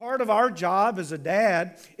part of our job as a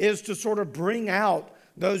dad is to sort of bring out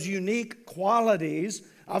those unique qualities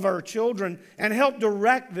of our children and help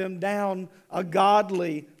direct them down a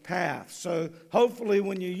godly path. So hopefully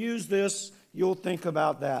when you use this, you'll think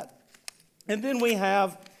about that. And then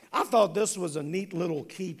I thought this was a neat little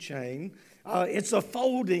keychain. It's a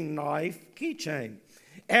folding knife keychain.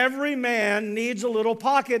 Every man needs a little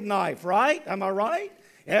pocket knife, right? Am I right?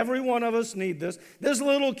 Every one of us need this. This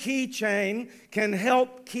little keychain can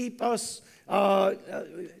help keep us,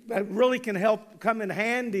 really can help come in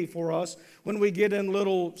handy for us when we get in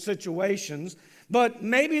little situations. But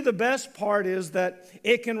maybe the best part is that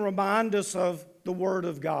it can remind us of the Word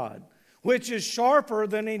of God, which is sharper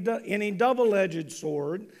than any double-edged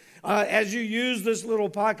sword. As you use this little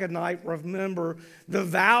pocket knife, remember the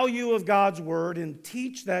value of God's Word and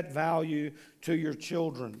teach that value to your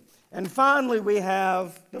children. And finally, we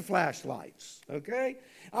have the flashlights, okay?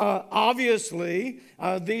 Obviously,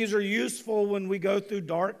 these are useful when we go through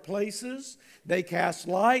dark places. They cast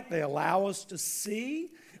light. They allow us to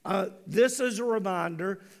see. This is a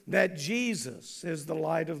reminder that Jesus is the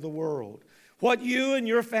light of the world. What you and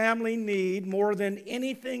your family need more than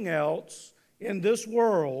anything else in this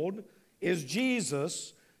world is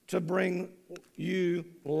Jesus to bring you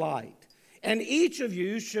light. And each of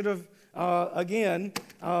you should have,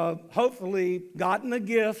 hopefully gotten a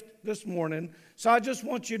gift this morning. So I just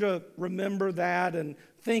want you to remember that and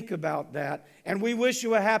think about that. And we wish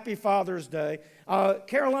you a happy Father's Day.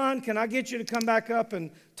 Caroline, can I get you to come back up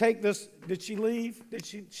and take this? Did she leave?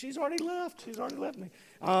 She's already left. She's already left me.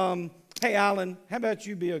 Hey, Alan, how about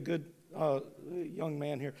you be a good young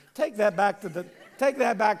man here? Take that back to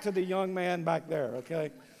the young man back there,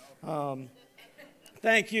 okay?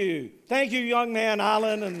 Thank you. Thank you, young man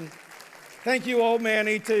Alan, and thank you, old man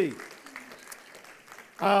E.T.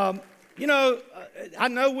 I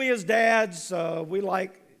know we as dads, we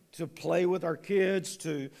like to play with our kids,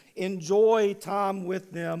 to enjoy time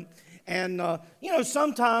with them. And,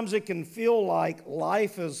 sometimes it can feel like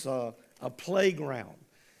life is a playground.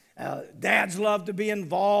 Dads love to be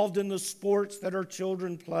involved in the sports that our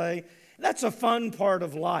children play. That's a fun part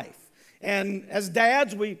of life. And as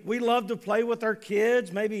dads, we love to play with our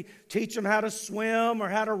kids, maybe teach them how to swim or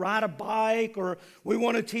how to ride a bike, or we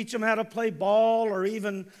want to teach them how to play ball or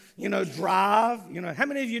even, drive. How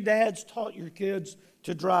many of you dads taught your kids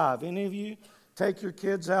to drive? Any of you take your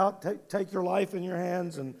kids out, take your life in your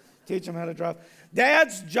hands and teach them how to drive?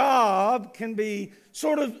 Dad's job can be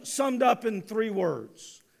sort of summed up in 3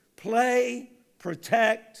 words: play,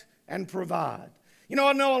 protect, and provide.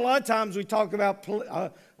 I know a lot of times we talk about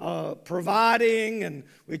providing and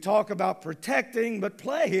we talk about protecting, but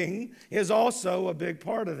playing is also a big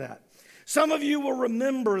part of that. Some of you will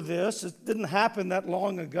remember this. It didn't happen that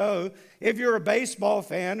long ago. If you're a baseball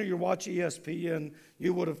fan or you watch ESPN,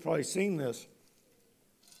 you would have probably seen this.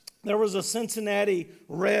 There was a Cincinnati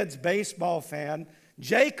Reds baseball fan,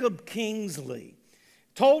 Jacob Kingsley,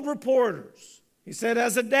 told reporters, he said,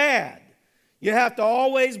 as a dad, you have to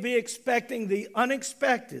always be expecting the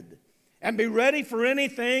unexpected and be ready for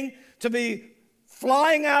anything to be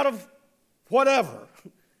flying out of whatever.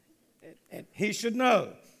 And he should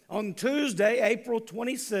know. On Tuesday, April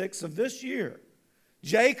 26th of this year,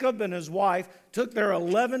 Jacob and his wife took their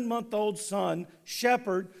 11-month-old son,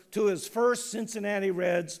 Shepard, to his first Cincinnati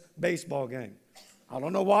Reds baseball game. I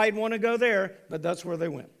don't know why he'd want to go there, but that's where they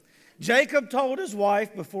went. Jacob told his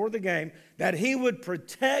wife before the game that he would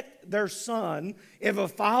protect their son if a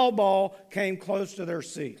foul ball came close to their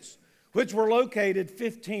seats, which were located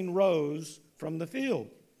 15 rows from the field.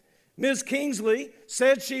 Ms. Kingsley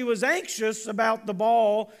said she was anxious about the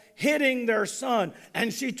ball hitting their son,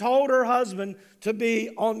 and she told her husband to be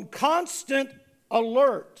on constant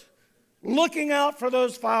alert, looking out for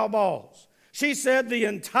those foul balls. She said the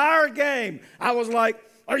entire game, I was like,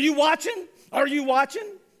 are you watching? Are you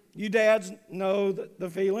watching? You dads know the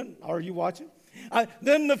feeling. Are you watching?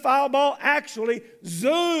 Then the foul ball actually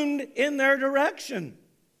zoomed in their direction.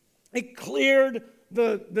 It cleared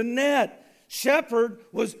the net. Shepard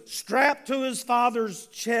was strapped to his father's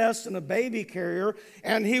chest in a baby carrier,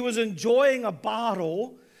 and he was enjoying a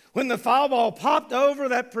bottle when the foul ball popped over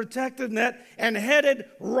that protected net and headed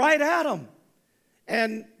right at him.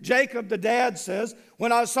 And Jacob, the dad, says,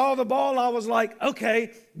 when I saw the ball, I was like,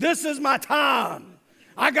 okay, this is my time.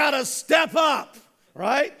 I got to step up,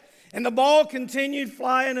 right? And the ball continued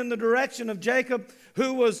flying in the direction of Jacob,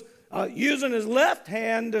 who was using his left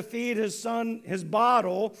hand to feed his son his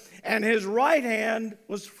bottle, and his right hand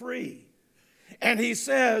was free. And he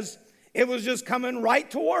says, it was just coming right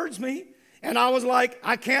towards me, and I was like,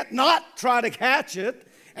 I can't not try to catch it.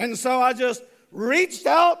 And so I just reached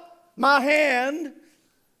out my hand,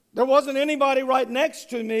 There wasn't anybody right next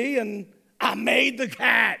to me, and I made the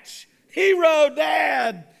catch. Hero,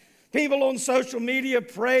 Dad. People on social media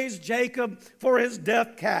praised Jacob for his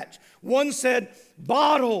deft catch. One said,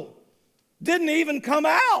 bottle, didn't even come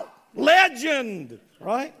out. Legend,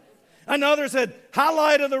 right? Another said,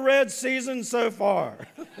 highlight of the red season so far.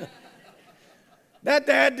 That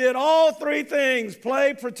dad did all three things: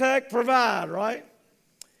 play, protect, provide, right?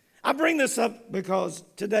 I bring this up because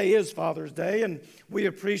today is Father's Day, and we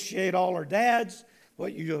appreciate all our dads,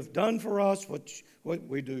 what you have done for us, what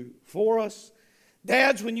we do for us.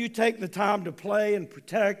 Dads, when you take the time to play and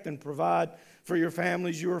protect and provide for your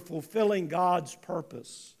families, you are fulfilling God's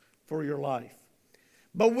purpose for your life.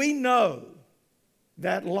 But we know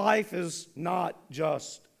that life is not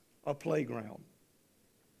just a playground.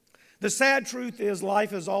 The sad truth is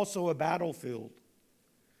life is also a battlefield.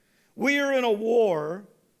 We are in a war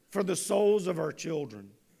for the souls of our children.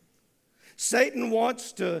 Satan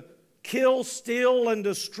wants to kill, steal, and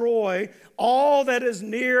destroy all that is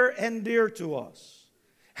near and dear to us.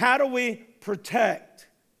 How do we protect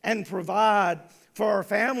and provide for our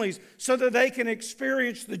families so that they can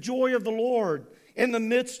experience the joy of the Lord in the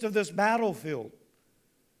midst of this battlefield?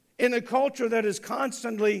 In a culture that is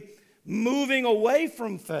constantly moving away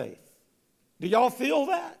from faith. Do y'all feel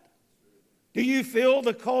that? Do you feel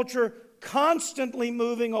the culture constantly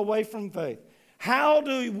moving away from faith? How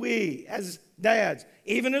do we, as dads,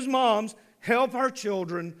 even as moms, help our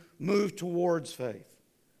children move towards faith?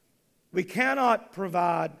 We cannot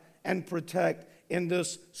provide and protect in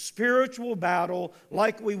this spiritual battle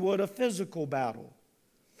like we would a physical battle.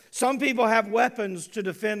 Some people have weapons to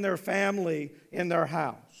defend their family in their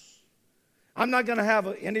house. I'm not going to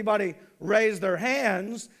have anybody raise their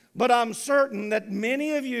hands, but I'm certain that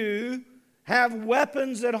many of you have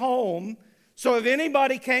weapons at home. So if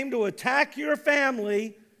anybody came to attack your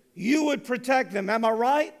family, you would protect them. Am I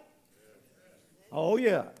right? Oh,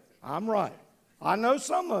 yeah, I'm right. I know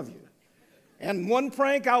some of you. And one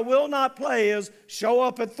prank I will not play is show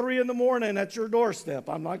up at 3 a.m. at your doorstep.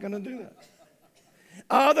 I'm not going to do that.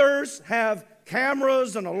 Others have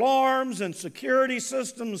cameras and alarms and security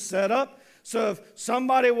systems set up. So if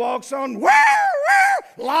somebody walks on,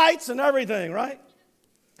 lights and everything, right?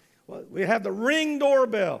 Well, we have the Ring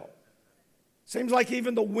doorbell. Seems like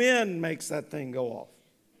even the wind makes that thing go off.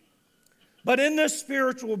 But in this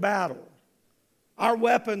spiritual battle, our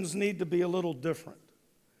weapons need to be a little different.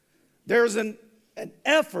 There's an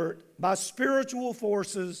effort by spiritual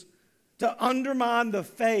forces to undermine the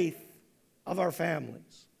faith of our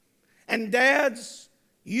families. And dads,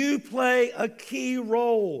 you play a key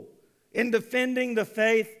role in defending the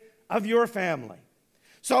faith of your family.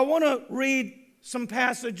 So I want to read some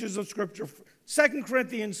passages of Scripture. 2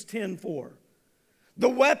 Corinthians 10:4. The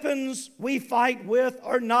weapons we fight with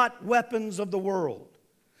are not weapons of the world.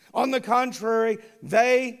 On the contrary,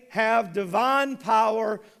 they have divine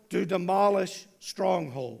power to demolish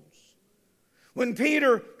strongholds. When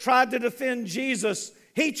Peter tried to defend Jesus,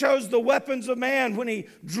 he chose the weapons of man when he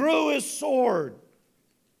drew his sword.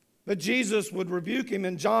 But Jesus would rebuke him.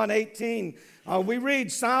 In John 18, we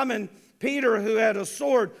read Simon Peter, who had a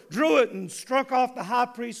sword, drew it and struck off the high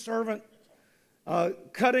priest's servant,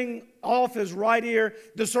 cutting off his right ear.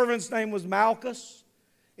 The servant's name was Malchus.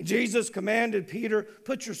 Jesus commanded Peter,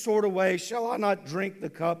 put your sword away. Shall I not drink the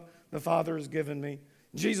cup the Father has given me?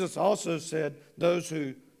 Jesus also said, those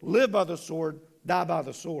who live by the sword die by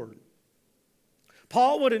the sword.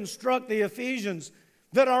 Paul would instruct the Ephesians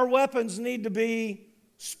that our weapons need to be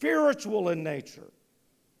spiritual in nature.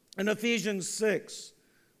 In Ephesians 6,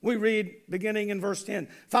 we read, beginning in verse 10,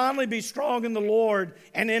 finally be strong in the Lord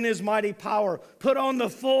and in His mighty power. Put on the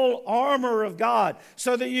full armor of God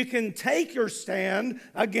so that you can take your stand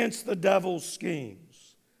against the devil's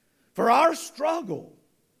schemes. For our struggle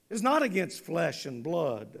is not against flesh and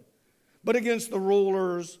blood, but against the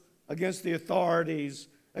rulers, against the authorities,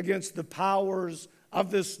 against the powers of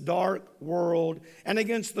this dark world, and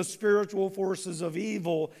against the spiritual forces of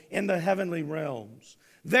evil in the heavenly realms.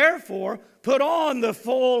 Therefore, put on the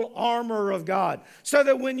full armor of God, so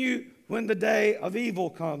that when the day of evil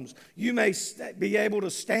comes, you may be able to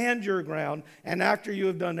stand your ground, and after you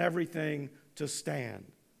have done everything, to stand.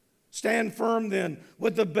 Stand firm then,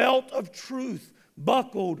 with the belt of truth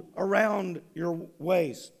buckled around your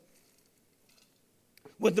waist,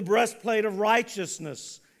 with the breastplate of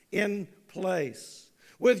righteousness in place,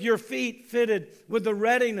 with your feet fitted with the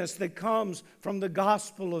readiness that comes from the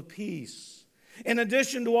gospel of peace. In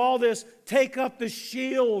addition to all this, take up the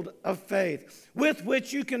shield of faith, with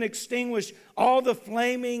which you can extinguish all the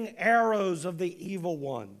flaming arrows of the evil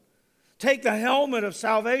one. Take the helmet of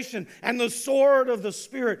salvation and the sword of the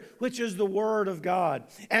Spirit, which is the Word of God,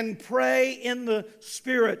 and pray in the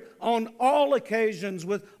Spirit on all occasions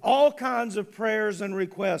with all kinds of prayers and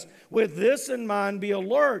requests. With this in mind, be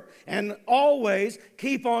alert and always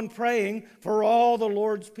keep on praying for all the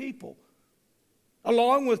Lord's people.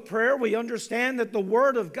 Along with prayer, we understand that the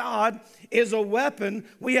Word of God is a weapon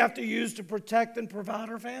we have to use to protect and provide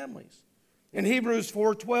our families. In Hebrews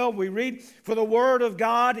 4:12 we read, "For the Word of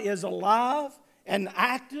God is alive and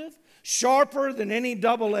active, sharper than any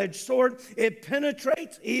double-edged sword. It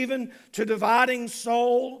penetrates even to dividing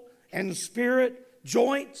soul and spirit,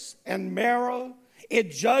 joints and marrow.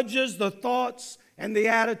 It judges the thoughts and the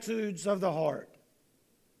attitudes of the heart."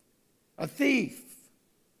 A thief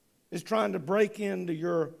is trying to break into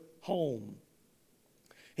your home.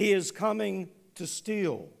 He is coming to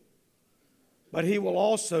steal, but he will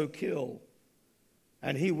also kill,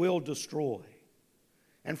 and he will destroy.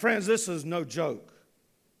 And friends, this is no joke.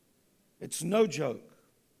 It's no joke.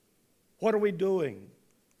 What are we doing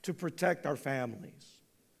to protect our families?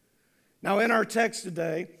 Now, in our text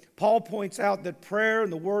today, Paul points out that prayer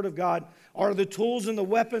and the Word of God are the tools and the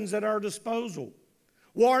weapons at our disposal.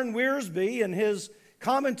 Warren Wiersbe, in his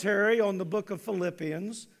commentary on the book of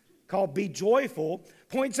Philippians, called Be Joyful,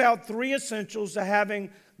 points out three essentials to having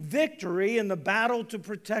victory in the battle to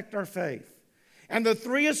protect our faith. And the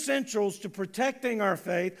three essentials to protecting our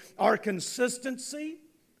faith are consistency,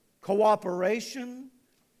 cooperation,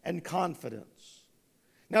 and confidence.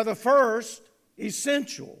 Now, the first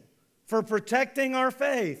essential for protecting our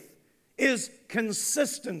faith is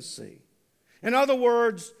consistency. In other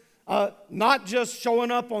words, not just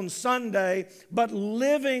showing up on Sunday, but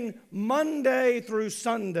living Monday through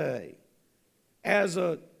Sunday as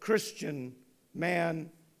a Christian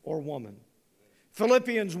man or woman.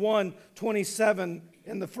 Philippians 1:27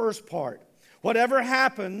 in the first part. "Whatever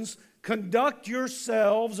happens, conduct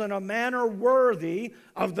yourselves in a manner worthy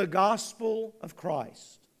of the gospel of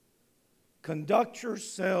Christ." Conduct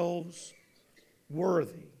yourselves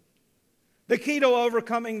worthy. The key to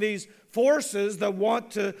overcoming these forces that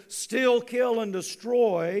want to steal, kill, and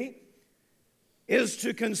destroy is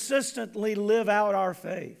to consistently live out our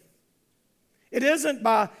faith. It isn't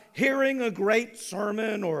by hearing a great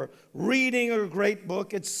sermon or reading a great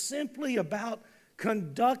book. It's simply about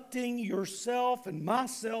conducting yourself and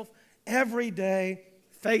myself every day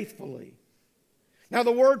faithfully. Now,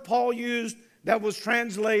 the word Paul used that was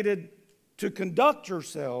translated to conduct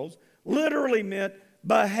yourselves literally meant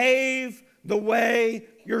behave the way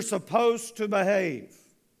you're supposed to behave.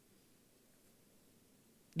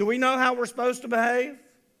 Do we know how we're supposed to behave?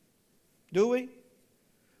 Do we?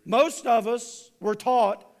 Most of us were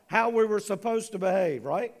taught how we were supposed to behave,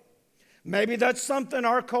 right? Maybe that's something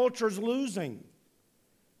our culture's losing.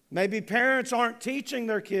 Maybe parents aren't teaching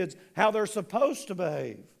their kids how they're supposed to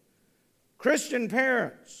behave. Christian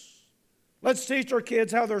parents, let's teach our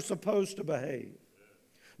kids how they're supposed to behave.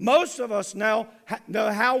 Most of us now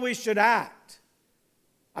know how we should act.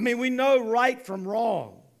 I mean, we know right from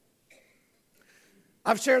wrong.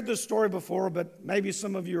 I've shared this story before, but maybe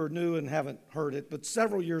some of you are new and haven't heard it. But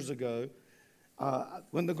several years ago,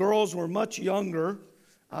 when the girls were much younger,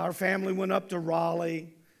 our family went up to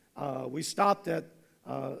Raleigh. We stopped at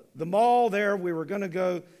the mall there. We were going to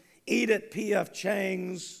go eat at P.F.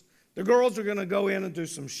 Chang's. The girls were going to go in and do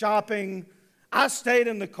some shopping. I stayed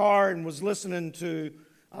in the car and was listening to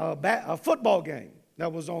a football game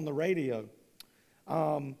that was on the radio.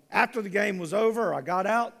 After the game was over, I got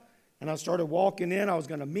out and I started walking in. I was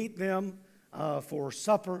going to meet them for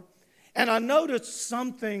supper. And I noticed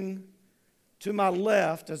something to my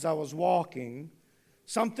left as I was walking,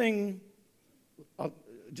 something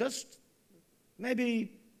just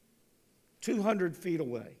maybe 200 feet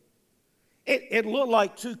away. It looked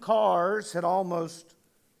like two cars had almost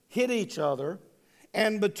hit each other.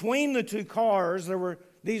 And between the two cars, there were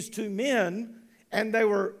these two men, and they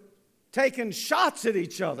were taking shots at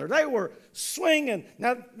each other. They were swinging.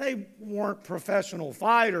 Now, they weren't professional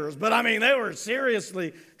fighters, but I mean, they were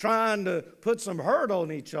seriously trying to put some hurt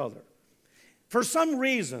on each other. For some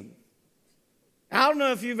reason, I don't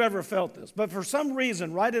know if you've ever felt this, but for some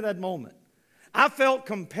reason, right at that moment, I felt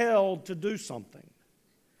compelled to do something.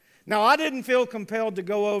 Now, I didn't feel compelled to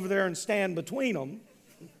go over there and stand between them.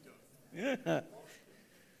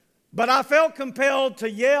 But I felt compelled to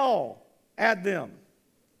yell at them.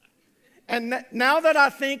 And now that I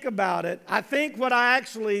think about it, I think what I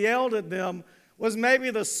actually yelled at them was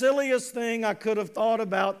maybe the silliest thing I could have thought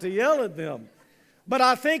about to yell at them. But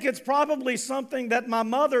I think it's probably something that my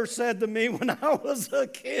mother said to me when I was a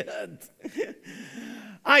kid.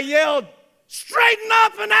 I yelled, "Straighten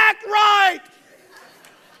up and act right!"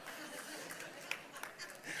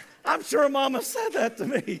 I'm sure Mama said that to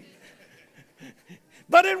me.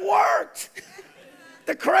 But it worked.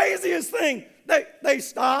 The craziest thing, they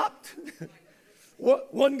stopped.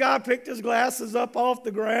 One guy picked his glasses up off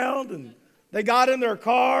the ground, and they got in their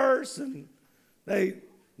cars, and they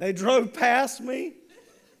drove past me.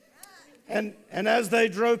 And as they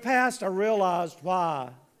drove past, I realized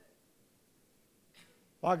why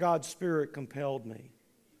God's Spirit compelled me.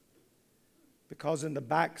 Because in the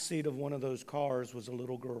back seat of one of those cars was a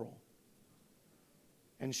little girl.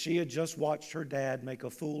 And she had just watched her dad make a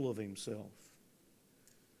fool of himself.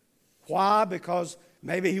 Why? Because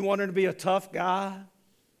maybe he wanted to be a tough guy.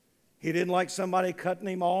 He didn't like somebody cutting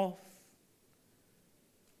him off.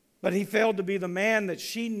 But he failed to be the man that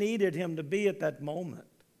she needed him to be at that moment.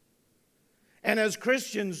 And as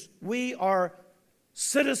Christians, we are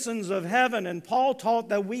citizens of heaven. And Paul taught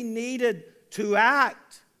that we needed to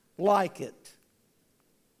act like it.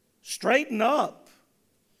 Straighten up.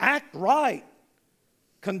 Act right.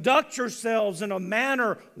 Conduct yourselves in a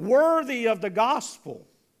manner worthy of the gospel.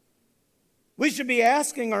 We should be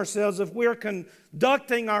asking ourselves if we're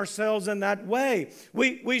conducting ourselves in that way.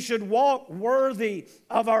 We should walk worthy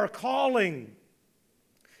of our calling.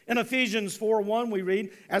 In Ephesians 4:1 we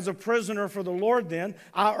read, "As a prisoner for the Lord then,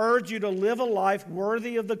 I urge you to live a life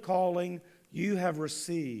worthy of the calling you have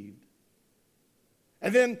received."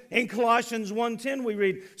 And then in Colossians 1:10 we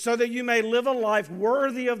read, "So that you may live a life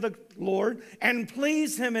worthy of the Lord and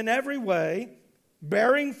please Him in every way,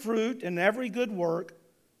 bearing fruit in every good work,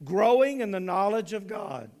 growing in the knowledge of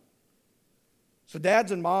God." So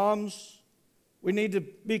dads and moms, we need to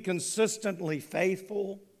be consistently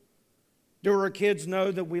faithful. Do our kids know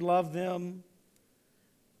that we love them?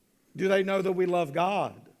 Do they know that we love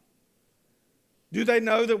God? Do they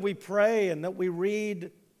know that we pray and that we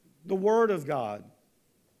read the Word of God?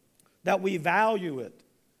 That we value it?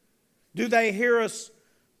 Do they hear us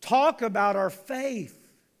talk about our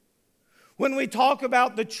faith? When we talk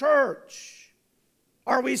about the church,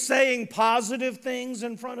 are we saying positive things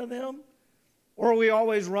in front of them? Or are we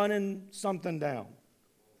always running something down?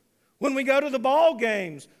 When we go to the ball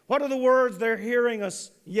games, what are the words they're hearing us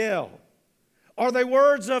yell? Are they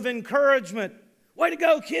words of encouragement? Way to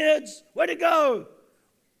go, kids! Way to go!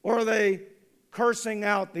 Or are they cursing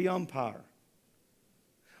out the umpire?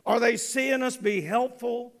 Are they seeing us be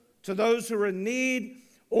helpful to those who are in need,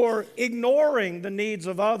 or ignoring the needs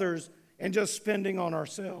of others and just spending on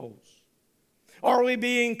ourselves? Are we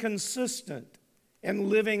being consistent in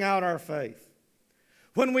living out our faith?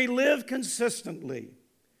 When we live consistently,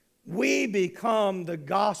 we become the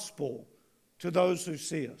gospel to those who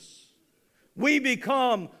see us. We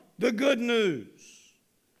become the good news.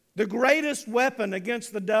 The greatest weapon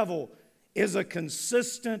against the devil is a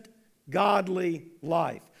consistent, godly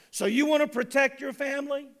life. So you want to protect your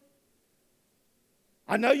family?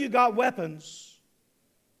 I know you got weapons.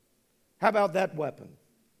 How about that weapon?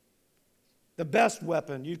 The best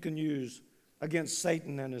weapon you can use against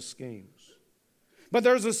Satan and his schemes. But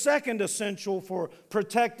there's a second essential for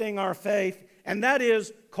protecting our faith, and that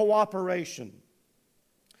is cooperation.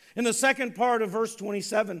 In the second part of verse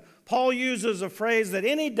 27, Paul uses a phrase that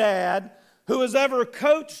any dad who has ever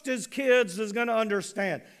coached his kids is going to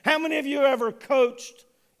understand. How many of you ever coached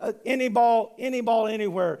any ball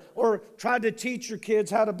anywhere, or tried to teach your kids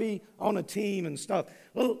how to be on a team and stuff?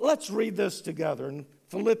 Well, let's read this together in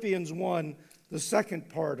Philippians 1, the second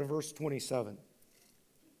part of verse 27.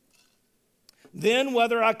 "Then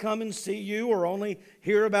whether I come and see you or only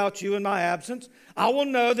hear about you in my absence, I will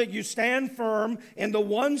know that you stand firm in the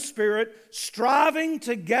one Spirit, striving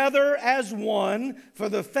together as one for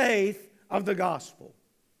the faith of the gospel."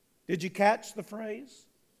 Did you catch the phrase?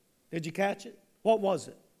 Did you catch it? What was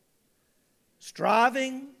it?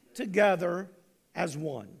 Striving together as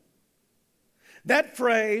one. That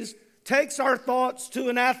phrase takes our thoughts to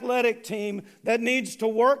an athletic team that needs to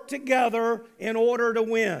work together in order to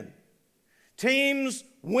win. Teams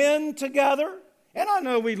win together, and I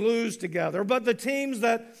know we lose together, but the teams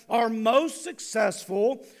that are most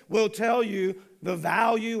successful will tell you the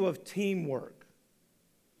value of teamwork.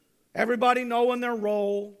 Everybody knowing their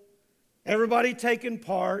role, everybody taking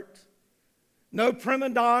part. No prima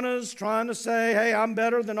donnas trying to say, hey, I'm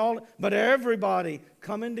better than all, but everybody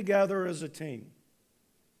coming together as a team.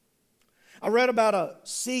 I read about a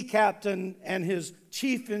sea captain and his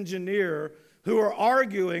chief engineer who are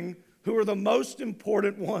arguing who are the most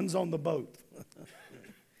important ones on the boat.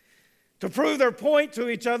 To prove their point to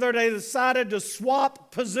each other, they decided to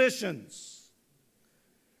swap positions.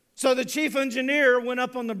 So the chief engineer went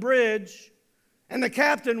up on the bridge, and the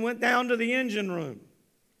captain went down to the engine room.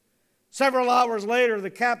 Several hours later, the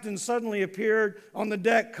captain suddenly appeared on the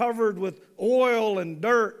deck covered with oil and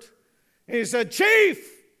dirt. And he said, "Chief!"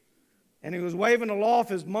 And he was waving aloft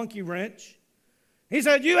his monkey wrench. He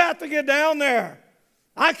said, "You have to get down there.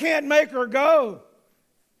 I can't make her go."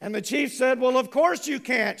 And the chief said, "Well, of course you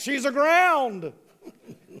can't. She's aground."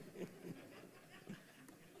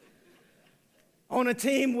 On a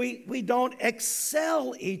team, we don't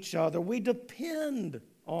excel each other. We depend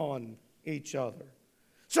on each other.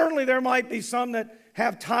 Certainly there might be some that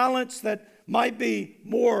have talents that might be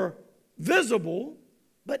more visible,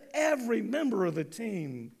 but every member of the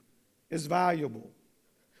team is valuable.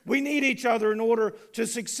 We need each other in order to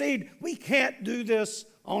succeed. We can't do this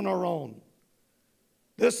on our own.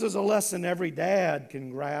 This is a lesson every dad can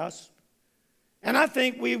grasp. And I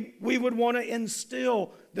think we would want to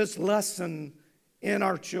instill this lesson in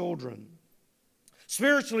our children.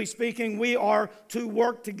 Spiritually speaking, we are to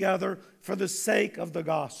work together for the sake of the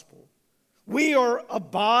gospel. We are a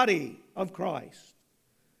body of Christ.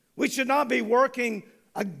 We should not be working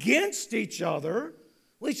against each other.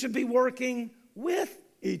 We should be working with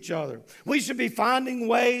each other. We should be finding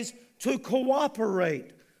ways to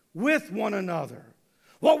cooperate with one another.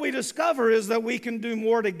 What we discover is that we can do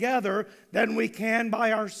more together than we can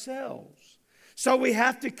by ourselves. So we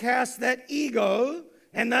have to cast that ego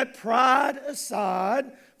and that pride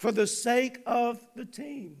aside for the sake of the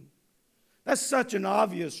team. That's such an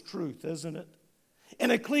obvious truth, isn't it?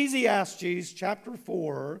 In Ecclesiastes chapter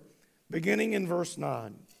 4, beginning in verse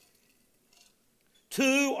 9,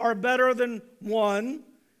 2 are better than 1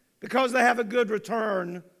 because they have a good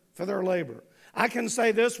return for their labor. I can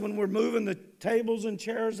say this when we're moving the tables and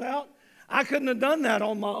chairs out. I couldn't have done that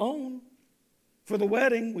on my own for the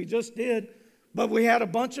wedding. We just did. But we had a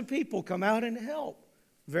bunch of people come out and help.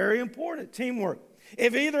 Very important, teamwork.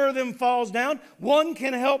 If either of them falls down, one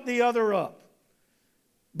can help the other up.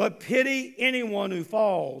 But pity anyone who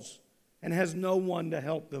falls and has no one to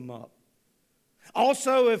help them up.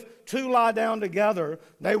 Also, if two lie down together,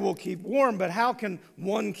 they will keep warm. But how can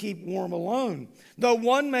one keep warm alone? Though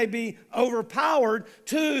one may be overpowered,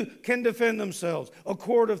 two can defend themselves. A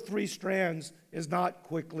cord of 3 strands is not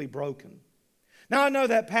quickly broken. Now, I know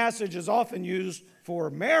that passage is often used for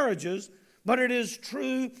marriages, but it is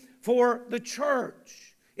true for the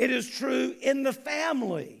church. It is true in the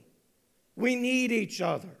family. We need each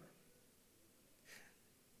other.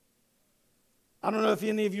 I don't know if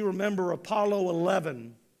any of you remember Apollo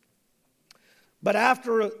 11, but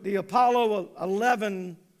after the Apollo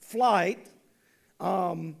 11 flight,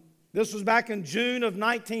 this was back in June of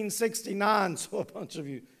 1969, so a bunch of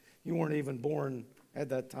you weren't even born at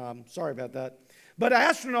that time. Sorry about that. But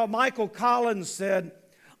astronaut Michael Collins said,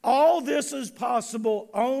 "All this is possible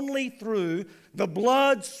only through the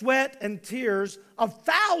blood, sweat, and tears of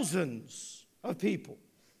thousands of people.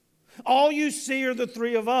 All you see are the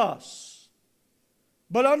 3 of us.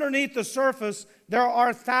 But underneath the surface, there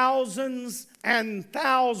are thousands and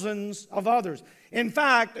thousands of others." In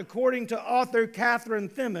fact, according to author Catherine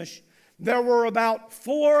Thimish, there were about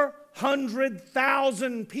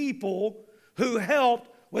 400,000 people who helped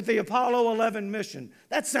with the Apollo 11 mission.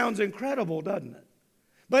 That sounds incredible, doesn't it?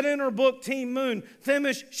 But in her book, Team Moon,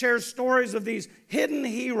 Thimish shares stories of these hidden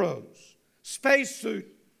heroes, spacesuit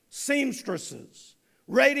seamstresses,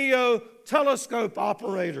 radio telescope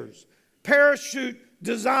operators, parachute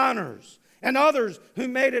designers, and others who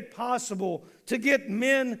made it possible to get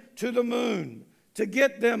men to the moon, to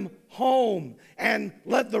get them home, and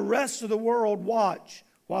let the rest of the world watch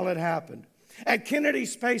while it happened. At Kennedy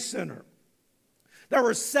Space Center, there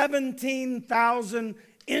were 17,000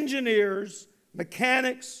 engineers,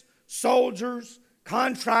 mechanics, soldiers,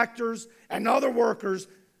 contractors, and other workers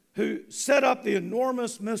who set up the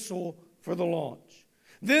enormous missile for the launch.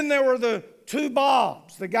 Then there were the 2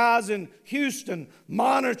 Bobs, the guys in Houston,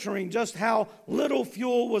 monitoring just how little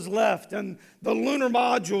fuel was left and the lunar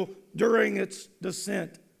module during its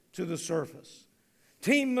descent to the surface.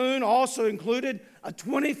 Team Moon also included a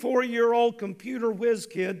 24-year-old computer whiz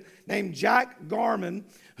kid named Jack Garman,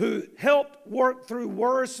 who helped work through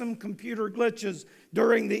worrisome computer glitches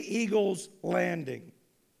during the Eagle's landing.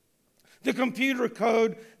 The computer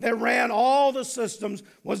code that ran all the systems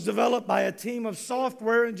was developed by a team of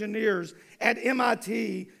software engineers at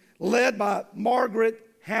MIT led by Margaret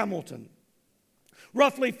Hamilton.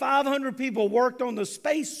 Roughly 500 people worked on the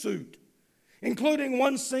spacesuit, including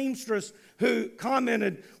one seamstress who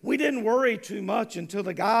commented, "We didn't worry too much until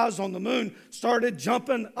the guys on the moon started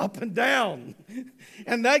jumping up and down."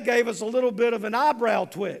 And that gave us a little bit of an eyebrow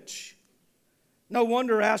twitch. No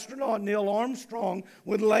wonder astronaut Neil Armstrong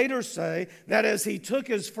would later say that as he took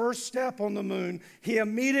his first step on the moon, he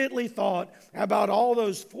immediately thought about all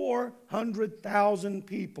those 400,000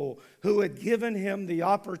 people who had given him the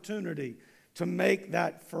opportunity to make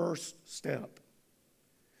that first step.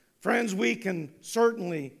 Friends, we can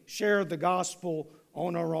certainly share the gospel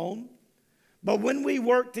on our own, but when we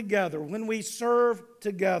work together, when we serve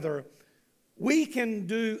together, we can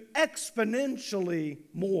do exponentially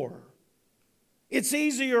more. It's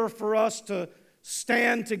easier for us to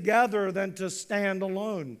stand together than to stand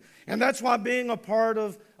alone. And that's why being a part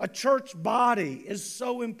of a church body is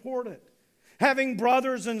so important. Having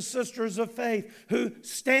brothers and sisters of faith who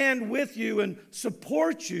stand with you and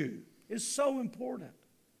support you is so important.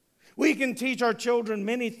 We can teach our children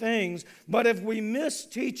many things, but if we miss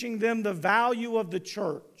teaching them the value of the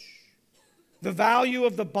church, the value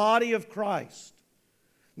of the body of Christ,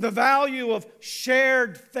 the value of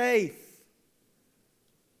shared faith,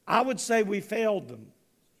 I would say we failed them.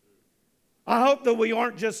 I hope that we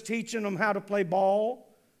aren't just teaching them how to play ball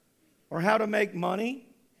or how to make money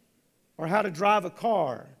or how to drive a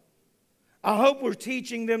car. I hope we're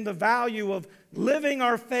teaching them the value of living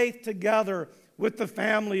our faith together with the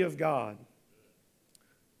family of God.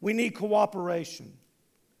 We need cooperation.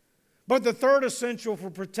 But the third essential for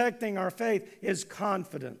protecting our faith is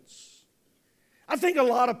confidence. I think a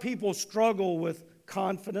lot of people struggle with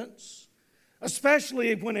confidence,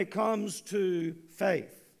 especially when it comes to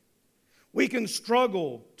faith. We can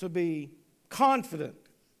struggle to be confident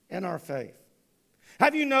in our faith.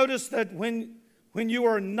 Have you noticed that when you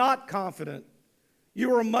are not confident,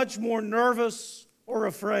 you are much more nervous or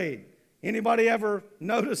afraid? Anybody ever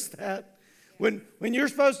notice that? When you're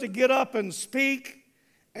supposed to get up and speak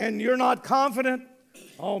and you're not confident,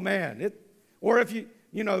 oh man, or if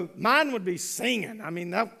mine would be singing. I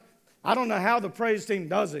mean, I don't know how the praise team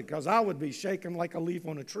does it because I would be shaking like a leaf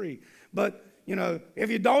on a tree. But, if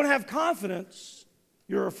you don't have confidence,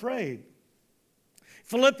 you're afraid.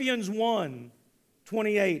 Philippians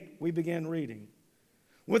 1:28, we begin reading.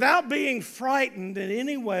 Without being frightened in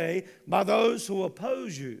any way by those who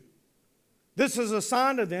oppose you. This is a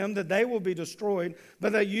sign to them that they will be destroyed,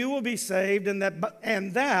 but that you will be saved, and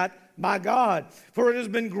that by God. For it has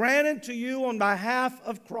been granted to you on behalf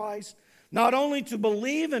of Christ, not only to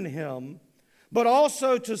believe in Him, but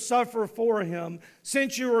also to suffer for Him,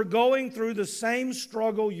 since you are going through the same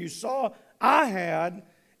struggle you saw I had,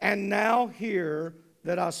 and now hear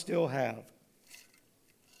that I still have.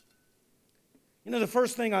 The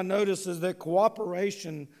first thing I notice is that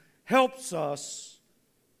cooperation helps us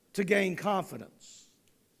to gain confidence.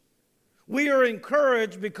 We are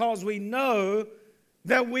encouraged because we know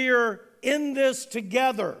that we are in this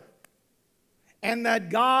together and that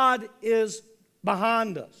God is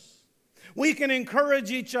behind us. We can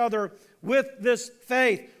encourage each other with this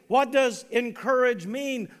faith. What does encourage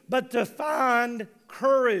mean? But to find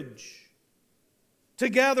courage.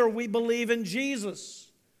 Together we believe in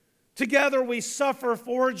Jesus. Together we suffer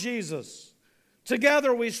for Jesus.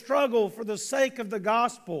 Together we struggle for the sake of the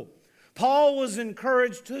gospel. Paul was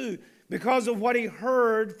encouraged too because of what he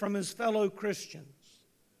heard from his fellow Christians.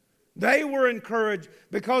 They were encouraged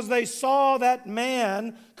because they saw that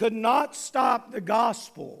man could not stop the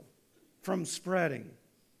gospel from spreading.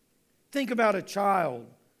 Think about a child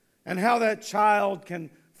and how that child can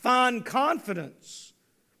find confidence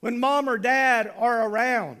when mom or dad are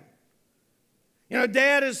around.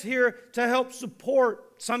 Dad is here to help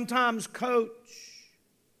support, sometimes coach.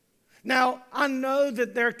 Now, I know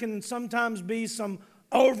that there can sometimes be some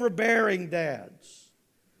overbearing dads,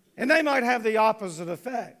 and they might have the opposite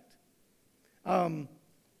effect.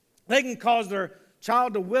 They can cause their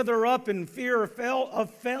child to wither up in fear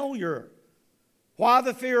of failure. Why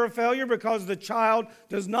the fear of failure? Because the child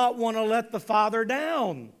does not want to let the father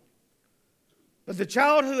down. But the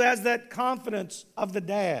child who has that confidence of the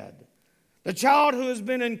dad, the child who has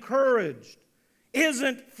been encouraged,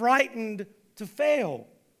 isn't frightened to fail.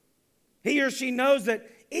 He or she knows that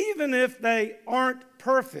even if they aren't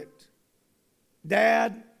perfect,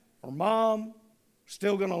 dad or mom are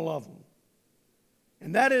still going to love them.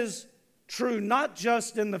 And that is true not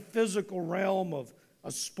just in the physical realm of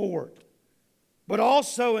a sport, but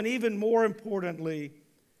also and even more importantly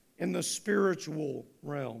in the spiritual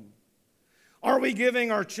realm. Are we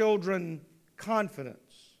giving our children confidence?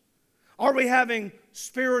 Are we having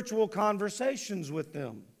spiritual conversations with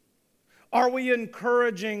them? Are we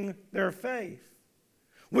encouraging their faith?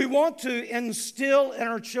 We want to instill in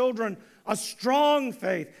our children a strong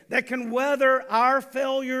faith that can weather our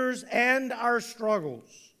failures and our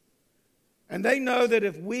struggles. And they know that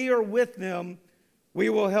if we are with them, we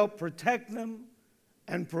will help protect them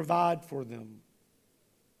and provide for them.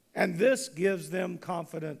 And this gives them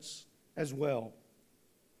confidence as well.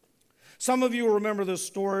 Some of you will remember this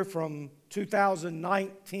story from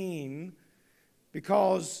 2019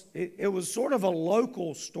 because it was sort of a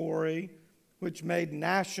local story which made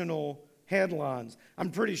national headlines.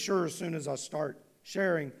 I'm pretty sure as soon as I start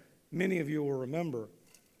sharing, many of you will remember.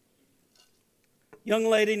 Young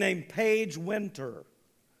lady named Paige Winter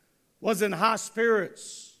was in high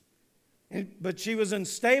spirits, but she was in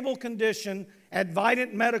stable condition at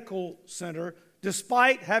Vidant Medical Center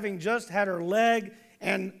despite having just had her leg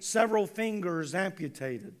and several fingers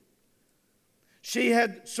amputated. She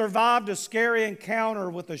had survived a scary encounter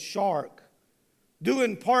with a shark, due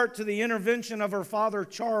in part to the intervention of her father,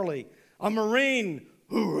 Charlie, a Marine.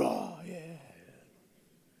 Hoorah,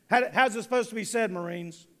 yeah. How's it supposed to be said,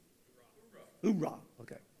 Marines? Hoorah. Hoorah,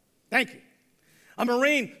 okay. Thank you. A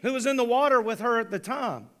Marine who was in the water with her at the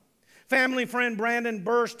time. Family friend Brandon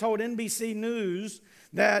Bursch told NBC News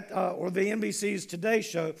that, or the NBC's Today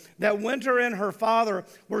Show, that Winter and her father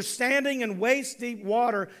were standing in waist-deep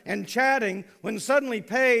water and chatting when suddenly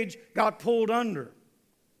Paige got pulled under.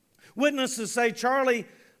 Witnesses say Charlie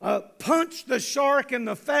punched the shark in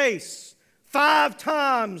the face 5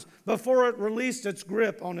 times before it released its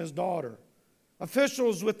grip on his daughter.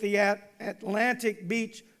 Officials with the Atlantic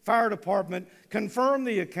Beach Fire Department confirmed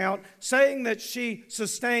the account, saying that she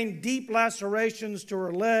sustained deep lacerations to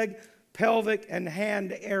her leg, pelvic, and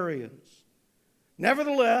hand areas.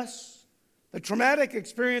 Nevertheless, the traumatic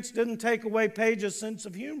experience didn't take away Paige's sense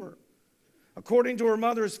of humor. According to her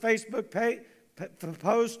mother's Facebook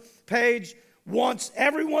post, Paige wants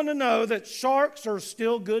everyone to know that sharks are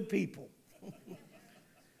still good people.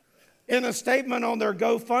 In a statement on their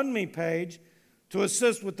GoFundMe page, to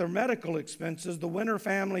assist with their medical expenses, the Winter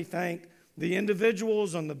family thanked the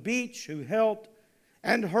individuals on the beach who helped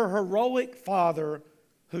and her heroic father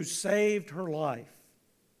who saved her life.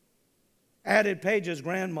 Added Paige's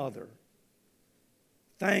grandmother,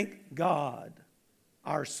 "Thank God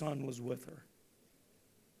our son was with her."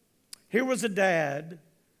 Here was a dad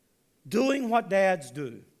doing what dads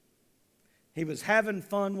do. He was having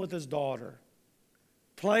fun with his daughter,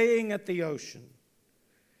 playing at the ocean.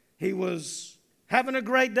 He was having a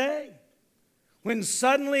great day when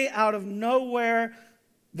suddenly out of nowhere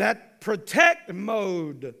that protect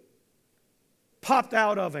mode popped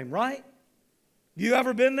out of him, right? You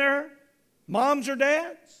ever been there? Moms or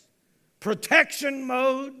dads? Protection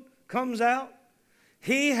mode comes out.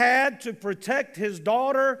 He had to protect his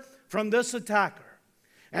daughter from this attacker.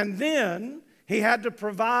 And then he had to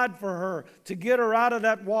provide for her to get her out of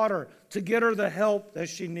that water, to get her the help that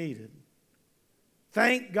she needed.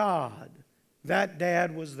 Thank God that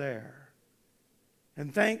dad was there.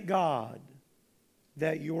 And thank God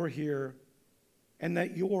that you're here and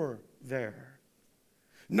that you're there.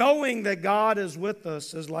 Knowing that God is with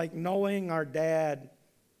us is like knowing our dad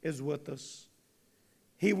is with us.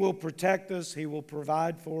 He will protect us, He will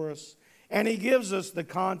provide for us, and He gives us the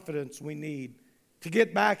confidence we need to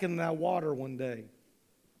get back in that water one day.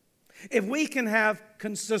 If we can have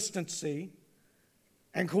consistency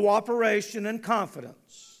and cooperation and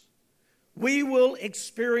confidence, we will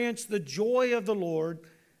experience the joy of the Lord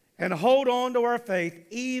and hold on to our faith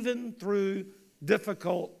even through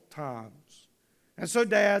difficult times. And so,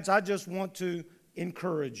 dads, I just want to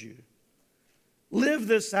encourage you. Live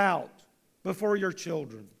this out before your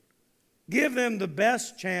children. Give them the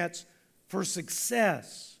best chance for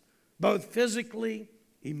success, both physically,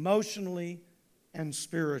 emotionally, and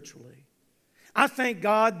spiritually. I thank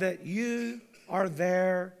God that you are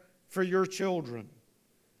there for your children.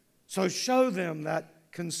 So show them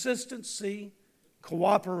that consistency,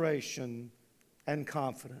 cooperation, and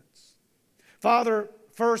confidence. Father,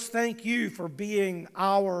 first, thank you for being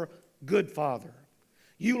our good Father.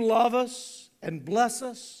 You love us and bless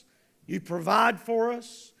us. You provide for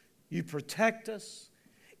us. You protect us.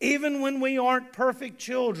 Even when we aren't perfect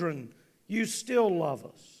children, you still love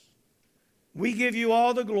us. We give you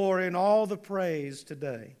all the glory and all the praise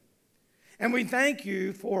today. And we thank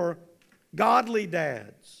you for godly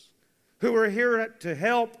dads who are here to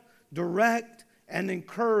help, direct, and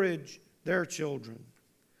encourage their children.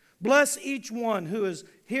 Bless each one who is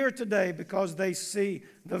here today because they see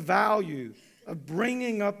the value of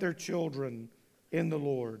bringing up their children in the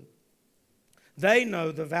Lord. They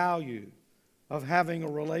know the value of having a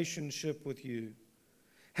relationship with you.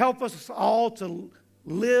 Help us all to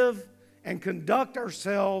live and conduct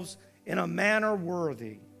ourselves in a manner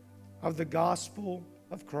worthy of the gospel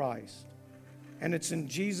of Christ. And it's in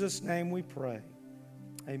Jesus' name we pray.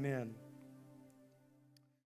 Amen.